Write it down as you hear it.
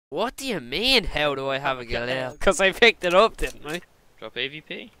What do you mean, how do I have a Galil? Because I picked it up, didn't I? Drop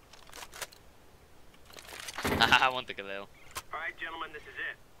AVP. I want the Galil. Alright, gentlemen, this is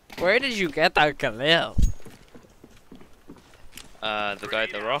it. Where did you get that Galil? The guy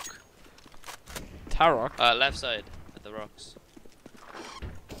at the rock. Tarok? Left side at the rocks.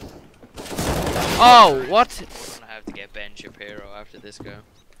 Oh, what? We're gonna have to get Ben Shapiro after this go.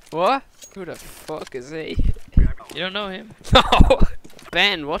 What? Who the fuck is he? You don't know him? No!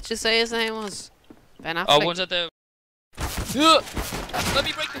 Ben, what'd you say his name was? Ben Affleck? Oh, one's at the... Let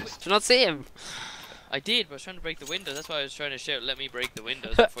me break the window! Did you not see him? I did, but I was trying to break the windows. That's why I was trying to shout, let me break the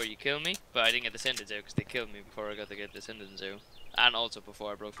windows before you kill me. But I didn't get the sentence out because they killed me before I got to get the sentence out. And also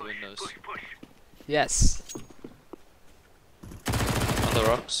before I broke the windows. Yes. On the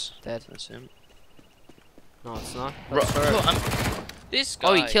rocks. Dead. That's him. No, it's not. Look, That's this guy.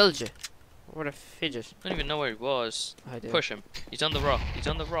 oh, he killed you. What a fidget. I don't even know where he was. I do. Push him. He's on the rock. He's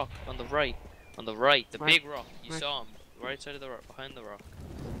on the rock. On the right. On the right. The Where? big rock. You Where? saw him. Right side of the rock. Behind the rock.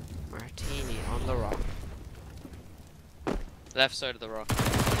 Martini on the rock. Left side of the rock.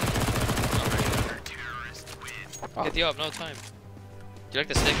 Oh. Get the up. No time. Do you like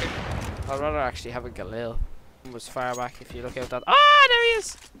the sticker? I'd rather actually have a Galil. It was far back if you look out that. Ah, there he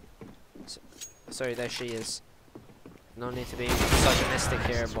is! Sorry, there she is. No need to be misogynistic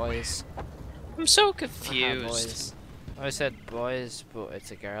here, boys. I'm so Aha, confused. boys. I said boys, but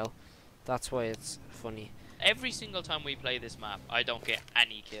it's a girl. That's why it's funny. Every single time we play this map, I don't get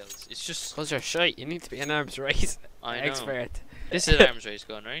any kills. It's just... Cause you're shite, you need to be an arms race I know. expert. This is an arms race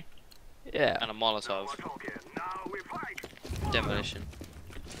gun, right? Yeah. And a Molotov. Now we fight. Demolition.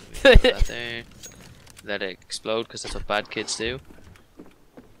 We put that there. Let it explode, because that's what bad kids do.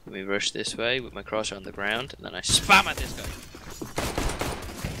 We rush this way with my crosser on the ground, and then I spam at this guy.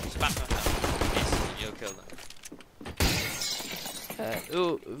 Spam at him. Miss, and you'll kill them.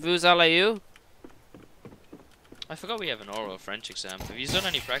 Ooh, vous allez-vous? I forgot we have an oral French exam. Have you done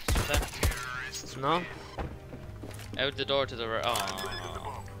any practice with that? No? Out the door to the right.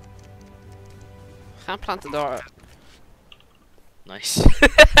 Oh. Can't plant the door. Nice.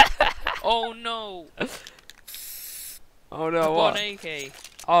 Oh no! Oh no, One what? AK.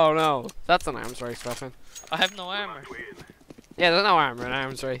 Oh no, that's an arms race weapon. I have no armor. Yeah, there's no armor in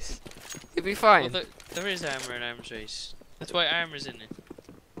arms race. You'll be fine. Well, there is armor in arms race. That's why armor's in it.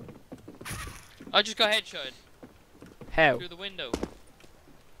 I just got headshot How? through the window.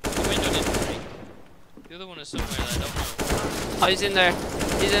 The window didn't break. The other one is somewhere that I don't know. Oh, he's in there.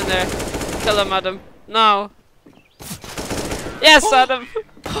 He's in there. Kill him, Adam. No. Yes, Adam.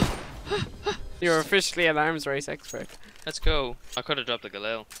 You're officially an arms race expert. Let's go. I could have dropped the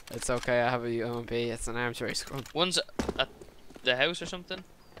Galil. It's okay, I have a UMP. It's an arms race gun. One's at the house or something,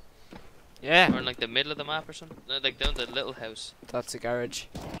 Yeah, or in like the middle of the map or something. No, like down the little house. that's a garage.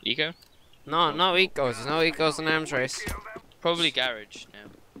 Eco? No, no ecos. There's no ecos in arms race. Probably garage now.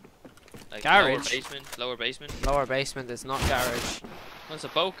 Like Garage? Lower basement. Lower basement. Lower basement is not garage. Well, it's a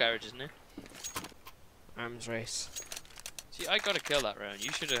boat garage, isn't it? Arms race. See, I gotta kill that round.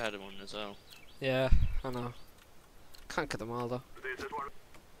 You should have had one as well. Yeah, I know. Can't get them all though. This is what.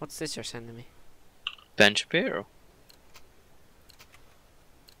 What's this you're sending me? Ben Shapiro.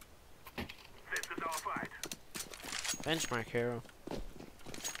 This is our fight. Benchmark hero.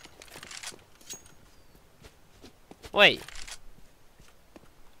 Wait.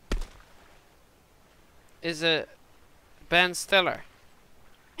 Is it Ben Stiller?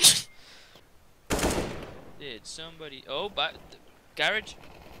 Did somebody? Oh, garage.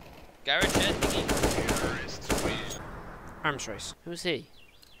 Garage head thingy. Arms race. Who's he?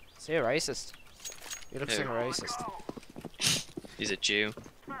 Is he a racist? He looks Who? like a racist. He's a Jew.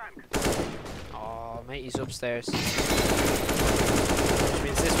 Oh, mate, he's upstairs. Which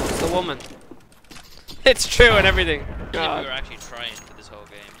means this one's the woman. It's true and everything. I think we God. were actually trying for this whole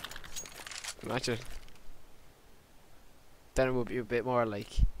game. Imagine. Then it would be a bit more like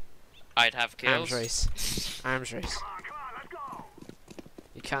I'd have kills. arms race. Arms race. Come on, let's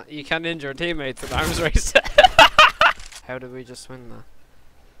go. You can't injure teammates in arms race. How did we just win that?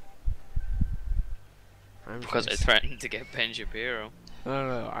 Arms Because I race. threatened to get Ben Shapiro. No,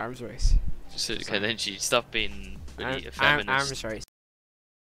 arms race. So then she stopped being really a feminist. Arms race.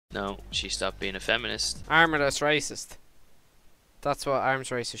 No, she stopped being a feminist. Armorless racist. That's what arms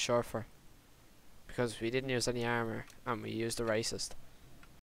race is short for. Because we didn't use any armor and we used a racist.